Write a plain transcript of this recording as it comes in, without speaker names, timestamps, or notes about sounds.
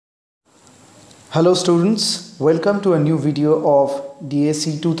Hello students, welcome to a new video of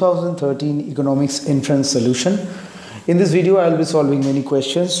DSC 2013 Economics Entrance Solution. In this video I will be solving many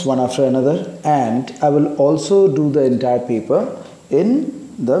questions one after another, and I will also do the entire paper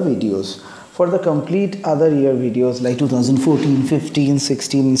in the videos. For the complete other year videos like 2014, 15,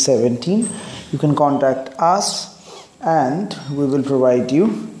 16 and 17, you can contact us and we will provide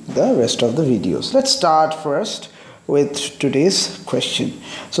you the rest of the videos. Let's start first with today's question.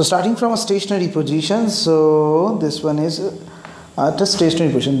 So starting from a stationary position, so this one is at a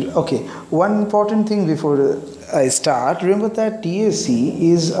stationary position. Okay, one important thing before I start, remember that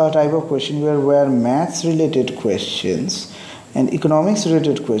DSC is a type of question where maths related questions and economics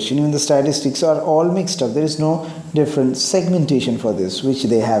related questions, even the statistics, are all mixed up. There is no different segmentation for this, which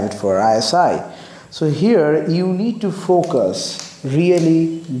they have it for ISI. So here you need to focus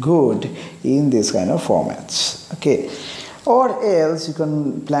really good in this kind of formats, okay, or else you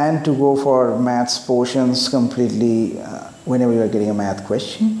can plan to go for maths portions completely whenever you are getting a math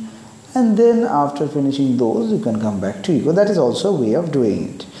question, and then after finishing those you can come back to eco. That is also a way of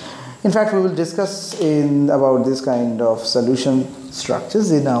doing it. In fact, we will discuss about this kind of solution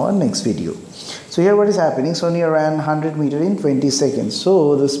structures in our next video. So here what is happening, Sonia ran 100 meters in 20 seconds.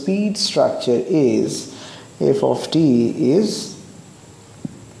 So the speed structure is f of t is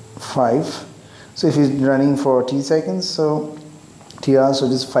 5. So if he's running for t seconds, so tr, so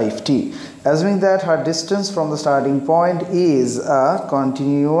it is 5t. Assuming that her distance from the starting point is a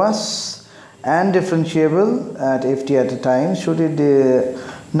continuous and differentiable at ft at a time,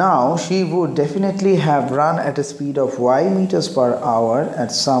 now she would definitely have run at a speed of y meters per hour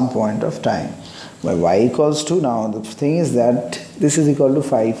at some point of time. By y equals to, now the thing is that this is equal to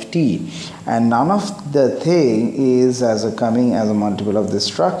 5t, and none of the thing is coming as a multiple of this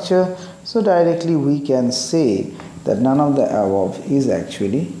structure, so directly we can say that none of the above is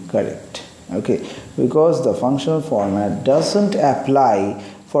actually correct, okay, because the functional format doesn't apply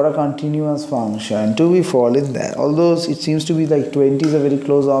for a continuous function to be fall in there. Although it seems to be like 20 is a very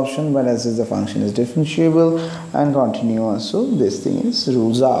close option, but as the function is differentiable and continuous, so this thing is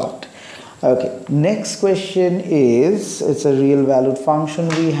rules out. Okay, next question is, it's a real valued function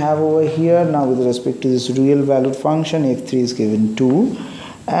we have over here. Now with respect to this real valued function, f3 is given 2,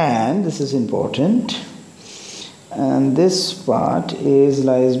 and this is important, and this part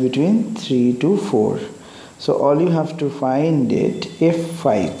lies between 3 to 4. So all you have to find it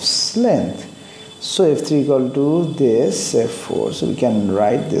f5's length. So f3 equal to this f4. So we can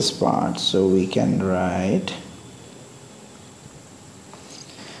write this part. So we can write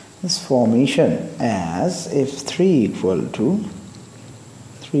this formation as f3 equal to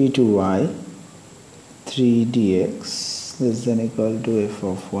 3 to y 3 dx less than equal to f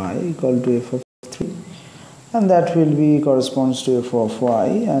of y equal to f of 3, and that will be corresponds to f of y,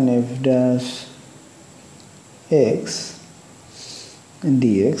 and f dash x and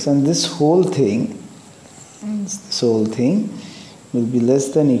dx, and this whole thing will be less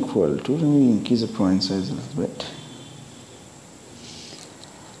than equal to, let me increase the point size a little bit,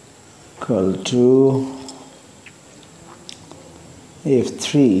 equal to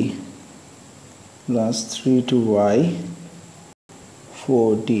f3 plus 3 to y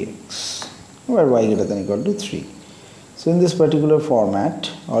 4 dx, where y greater than equal to 3. So in this particular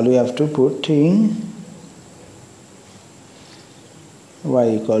format, all you have to put in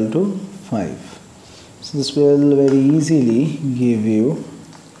y equal to 5. So this will very easily give you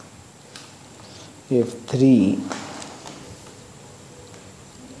f3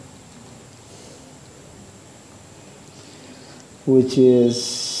 which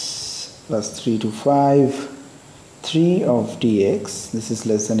is plus 3 to 5, 3 of dx, this is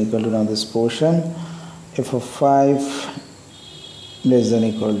less than equal to, now this portion, f of 5 less than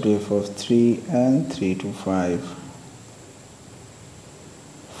equal to f of 3, and 3 to 5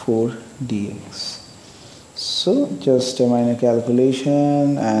 4 dx. So just a minor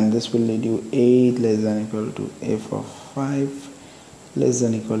calculation, and this will lead you 8 less than equal to f of 5 less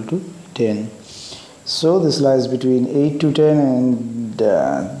than equal to 10. So this lies between 8 to 10 and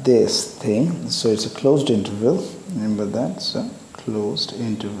this thing, so it's a closed interval, remember that, so closed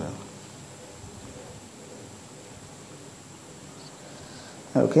interval.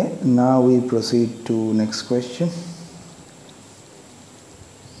 Okay, now we proceed to next question.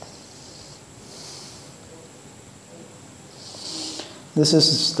 This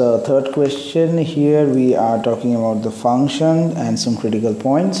is the third question. Here we are talking about the function and some critical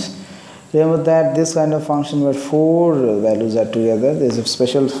points. Remember that this kind of function where 4 values are together, there is a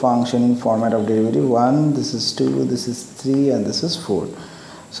special function in format of derivative 1, this is 2, this is 3, and this is 4.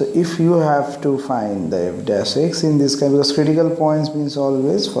 So if you have to find the f dash x in this kind, because critical points means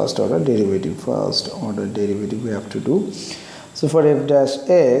always first order derivative we have to do. So for f dash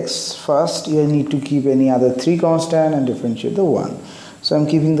x, first you need to keep any other 3 constant and differentiate the 1. So I'm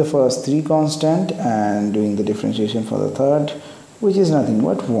keeping the first 3 constant and doing the differentiation for the third, which is nothing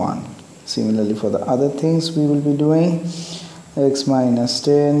but 1. Similarly for the other things we will be doing x minus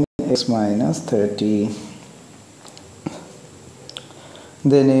 10, x minus 30,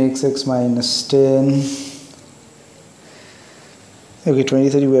 then x minus 10. Okay, 20,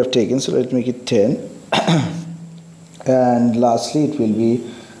 30 we have taken, so let's make it 10. And lastly it will be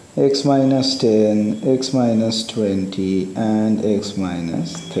x minus 10, x minus 20 and x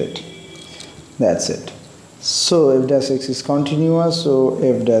minus 30. That's it. So f dash x is continuous, so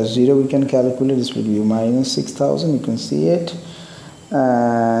f dash 0 we can calculate. This will be minus 6000, you can see it.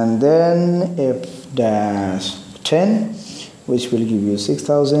 And then f dash 10, which will give you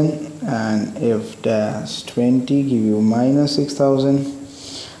 6000, and f dash 20 give you minus 6000,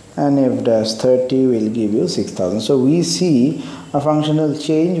 and f dash 30 will give you 6000. So we see a functional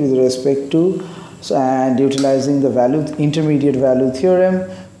change with respect to, and utilizing the intermediate value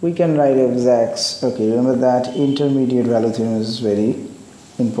theorem, we can write f dash. Okay, remember that intermediate value theorem is very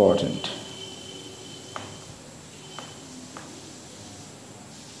important.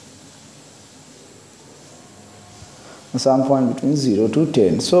 Some point between 0 to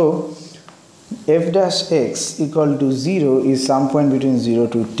 10. So f dash x equal to 0 is some point between 0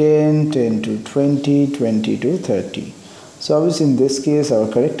 to 10, 10 to 20, 20 to 30. So obviously in this case our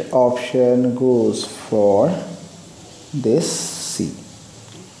correct option goes for this C.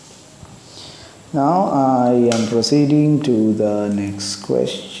 Now I am proceeding to the next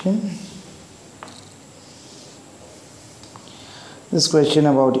question. This question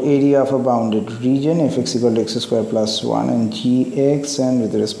about area of a bounded region fx equal to x square plus 1 and gx, and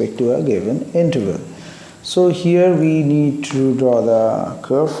with respect to a given interval. So here we need to draw the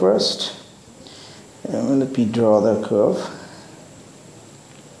curve first. Let me draw the curve.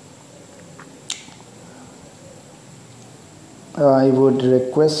 I would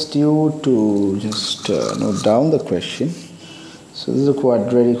request you to just note down the question. So this is a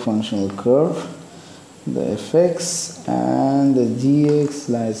quadratic functional curve. The fx and the gx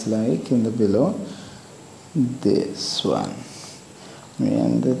lies like in the below this one,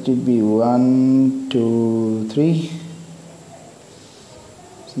 and that would be 1, 2, 3.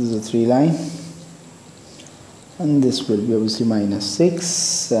 This is a 3 line, and this will be obviously minus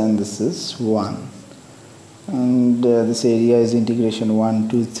 6, and this is 1. And this area is integration 1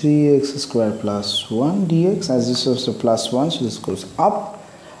 to 3 x square plus 1 dx. As this was a plus 1, so this goes up,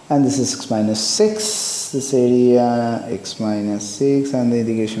 and this is x minus 6. This area x minus 6, and the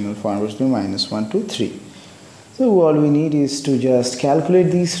integrational form will be minus 1 to 3. So all we need is to just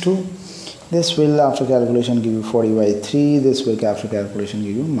calculate these two. This will after calculation give you 40 by 3. This will after calculation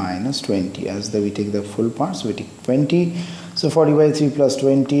give you minus 20. As we take the full parts, we take 20. So 40 by 3 plus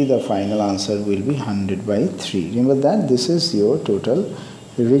 20, the final answer will be 100 by 3. Remember that this is your total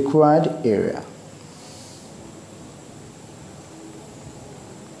required area.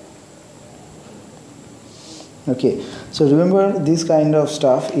 Okay, so remember this kind of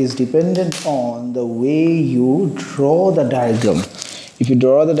stuff is dependent on the way you draw the diagram. If you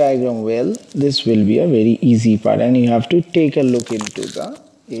draw the diagram well, this will be a very easy part, and you have to take a look into the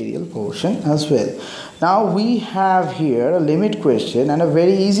aerial portion as well. Now we have here a limit question and a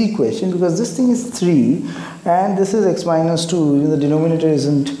very easy question, because this thing is 3 and this is x minus 2. The denominator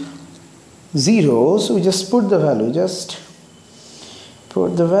isn't 0, so we just put the value,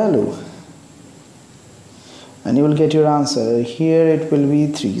 and you will get your answer. Here it will be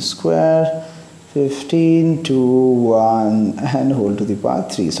 3 square, 15 to 1 and whole to the power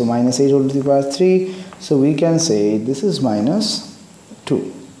 3. So minus 8 whole to the power 3. So we can say this is minus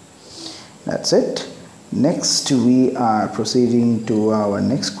 2. That's it. Next we are proceeding to our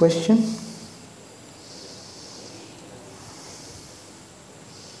next question.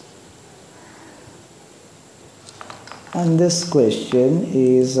 And this question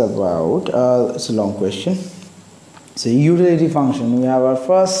is about, it's a long question. So utility function. We have our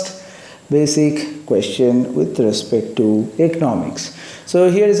first basic question with respect to economics.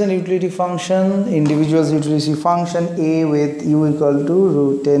 So here is an utility function, individual's utility function a with u equal to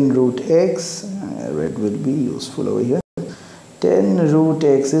root 10 root x. Red will be useful over here. 10 root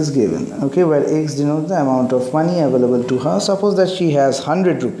x is given, okay, where x denotes the amount of money available to her. Suppose that she has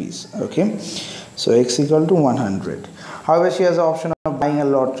 100 rupees, okay, so x equal to 100. However, she has the option of buying a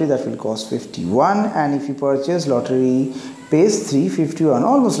lottery that will cost 51, and if you purchase lottery pays 351,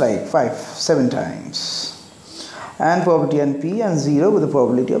 almost like 5-7 times. and probability and P, and 0 with the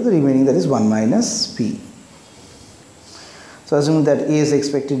probability of the remaining, that is 1 minus P. So assuming that A is the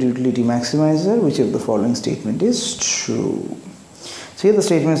expected utility maximizer, which of the following statement is true? So here the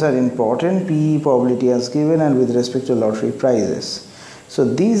statements are important. P probability as given and with respect to lottery prizes. So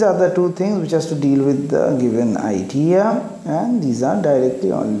these are the two things which has to deal with the given idea, and these are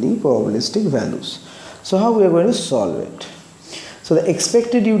directly only probabilistic values. So how we are going to solve it? So the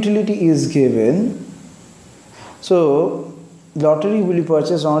expected utility is given. So lottery will be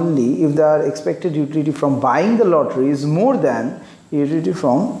purchased only if the expected utility from buying the lottery is more than utility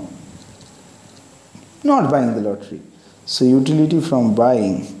from not buying the lottery. So utility from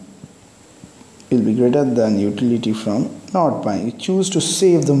buying will be greater than utility from not buying. You choose to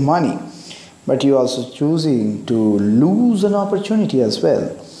save the money, but you also choosing to lose an opportunity as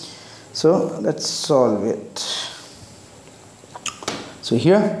well. So let's solve it. So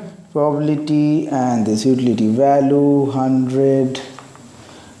here probability and this utility value 100.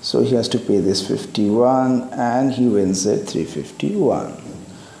 So he has to pay this 51 and he wins at 351.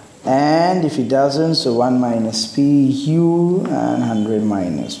 And if he doesn't, so 1 minus P U and 100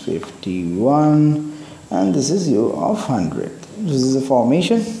 minus 51, and this is U of 100. This is a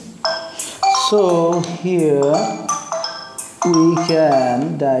formation. So here we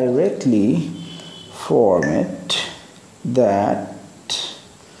can directly form it that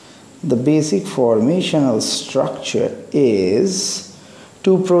the basic formational structure is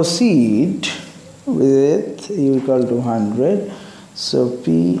to proceed with U equal to 100. So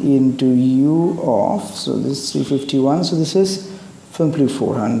P into U of, so this is 351, so this is simply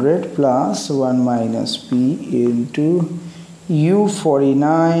 400 plus 1 minus P into U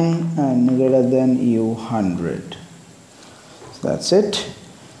 49 and greater than U 100. So that's it.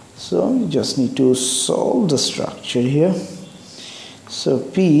 So you just need to solve the structure here. So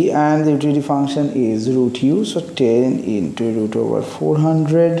P and the utility function is root U, so 10 into root over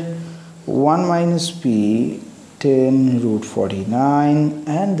 400, 1 minus P 10 root 49,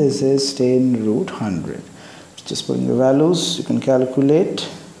 and this is 10 root 100. Just putting the values, you can calculate.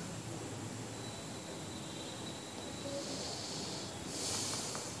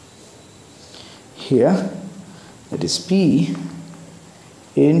 Here, that is P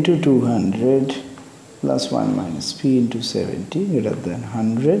into 200 plus 1 minus P into 70 greater than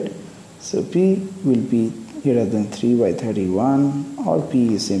 100. So P will be greater than 3 by 31, or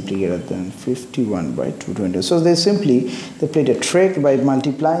P is simply greater than 51 by 220. So they played a trick by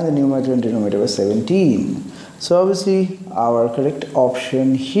multiplying the numerator and denominator by 17. So obviously our correct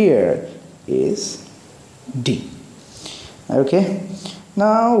option here is D. Okay,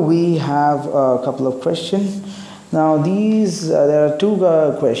 now we have a couple of questions. Now there are two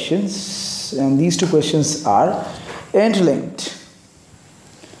questions, and these two questions are interlinked.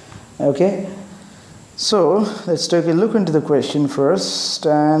 Okay, so let's take a look into the question first,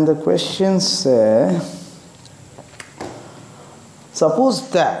 and the question says, suppose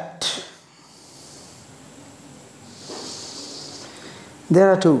that there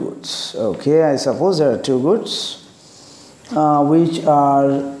are two goods. Okay, I suppose there are two goods which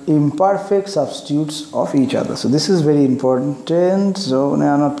are imperfect substitutes of each other. So this is very important. So they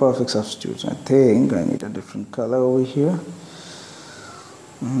are not perfect substitutes. I think I need a different color over here.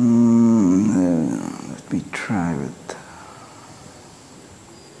 Let me try with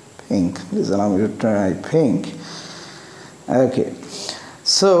pink. Please allow me to try pink. Okay.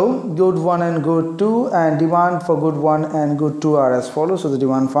 So good 1 and good 2, and demand for good 1 and good 2 are as follows. So the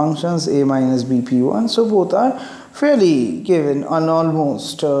demand functions A minus BP1. So both are fairly given on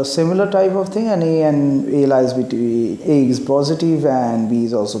almost similar type of thing, and A lies between A is positive and B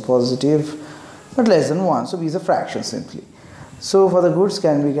is also positive, but less than 1. So B is a fraction simply. So for the goods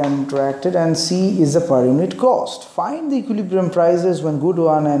can be contracted, and C is the per unit cost. Find the equilibrium prices when good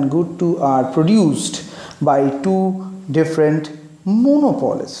 1 and good 2 are produced by two different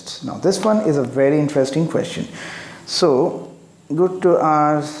monopolists. Now this one is a very interesting question. So good 2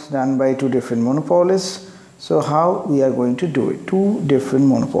 are done by two different monopolists. So how we are going to do it? Two different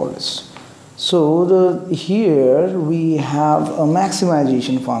monopolists. So here we have a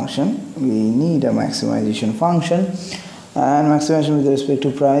maximization function. We need a maximization function, and maximization with respect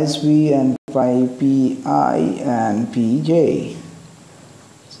to price V and pi Pi and Pj.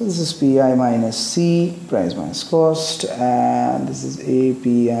 So this is Pi minus C, price minus cost, and this is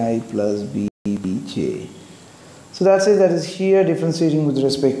API plus BPJ. So that's it. That is here differentiating with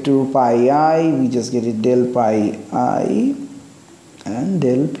respect to pi I, we just get it del pi I and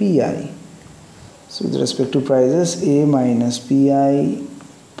del Pi. So with respect to prices, A minus Pi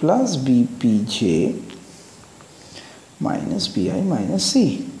plus BPJ minus Pi minus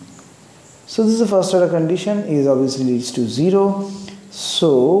C. So this is the first order condition, is obviously leads to 0.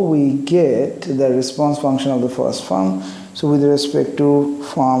 So we get the response function of the first form. So with respect to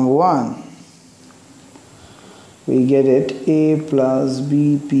form 1, we get it a plus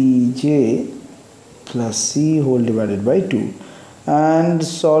bpj plus c whole divided by 2. And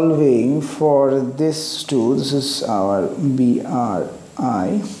solving for this 2, this is our bri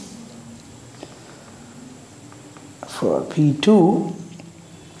for p2,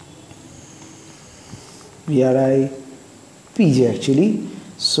 bri pj actually.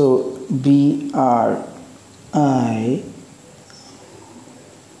 So bri or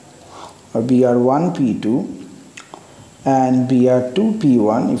br1 p2 and br2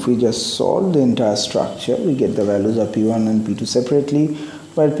 p1, if we just solve the entire structure, we get the values of p1 and p2 separately,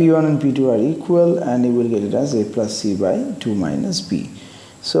 while p1 and p2 are equal, and you will get it as a plus c by 2 minus b.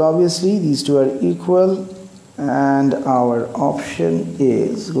 So obviously these two are equal, and our option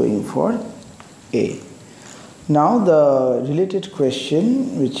is going for A. Now the related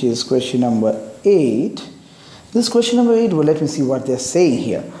question, which is question number 8. This question number 8, well, let me see what they're saying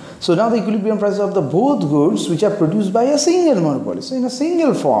here. So now the equilibrium prices of the both goods which are produced by a single monopolist. So in a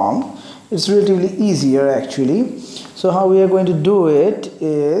single form, it's relatively easier actually. So how we are going to do it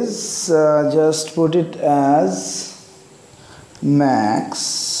is just put it as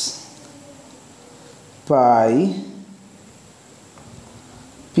max pi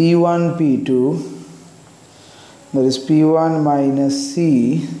p1 p2, that is p1 minus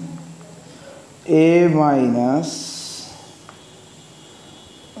c a minus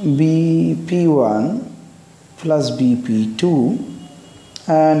bp1 plus bp2,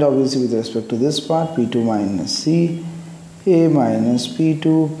 and obviously with respect to this part p2 minus c a minus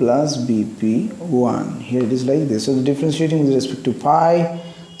p2 plus bp1. Here it is like this. So the differentiating with respect to pi,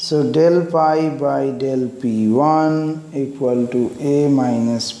 so del pi by del p1 equal to a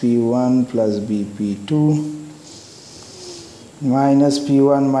minus p1 plus bp2 minus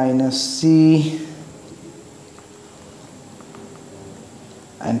p1 minus c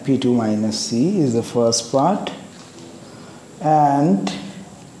and p2 minus c is the first part, and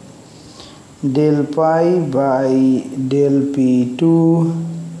del pi by del p2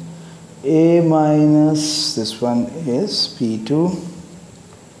 a minus, this one is p2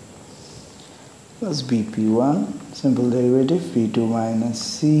 plus bp1, simple derivative p2 minus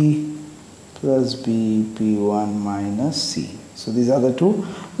c plus bp1 minus c. So these are the two.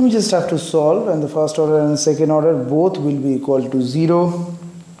 We just have to solve, and the first order and the second order both will be equal to 0.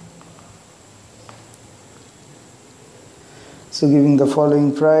 So giving the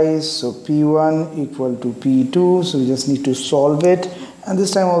following price, so p1 equal to p2, so we just need to solve it, and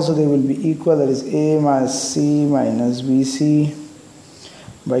this time also they will be equal, that is a minus c minus bc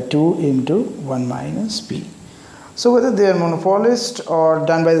by 2 into 1 minus b. So whether they are monopolist or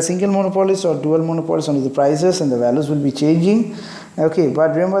done by the single monopolist or dual monopolist, only the prices and the values will be changing. Okay,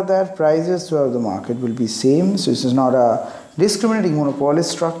 but remember that prices throughout the market will be same, so this is not a discriminating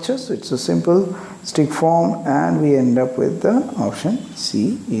monopolist structure, so it's a simple stick form, and we end up with the option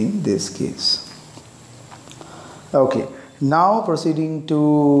C in this case. Okay, now proceeding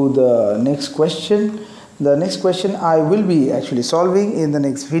to the next question. The next question I will be actually solving in the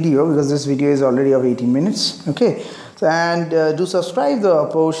next video, because this video is already of 18 minutes. Okay, so, and do subscribe the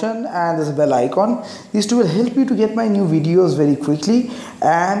portion, and there's a bell icon. These two will help you to get my new videos very quickly.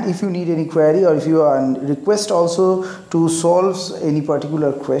 And if you need any query, or if you are request also to solve any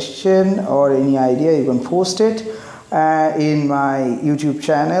particular question or any idea, you can post it in my YouTube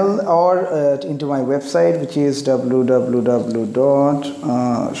channel or into my website, which is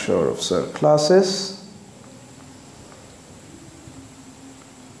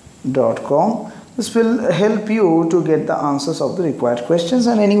www.souravcirclasses.com. This will help you to get the answers of the required questions,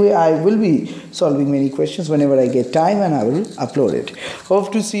 and anyway I will be solving many questions whenever I get time, and I will upload it.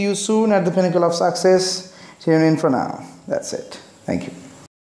 Hope to see you soon at the pinnacle of success. Tune in for now. That's it. Thank you.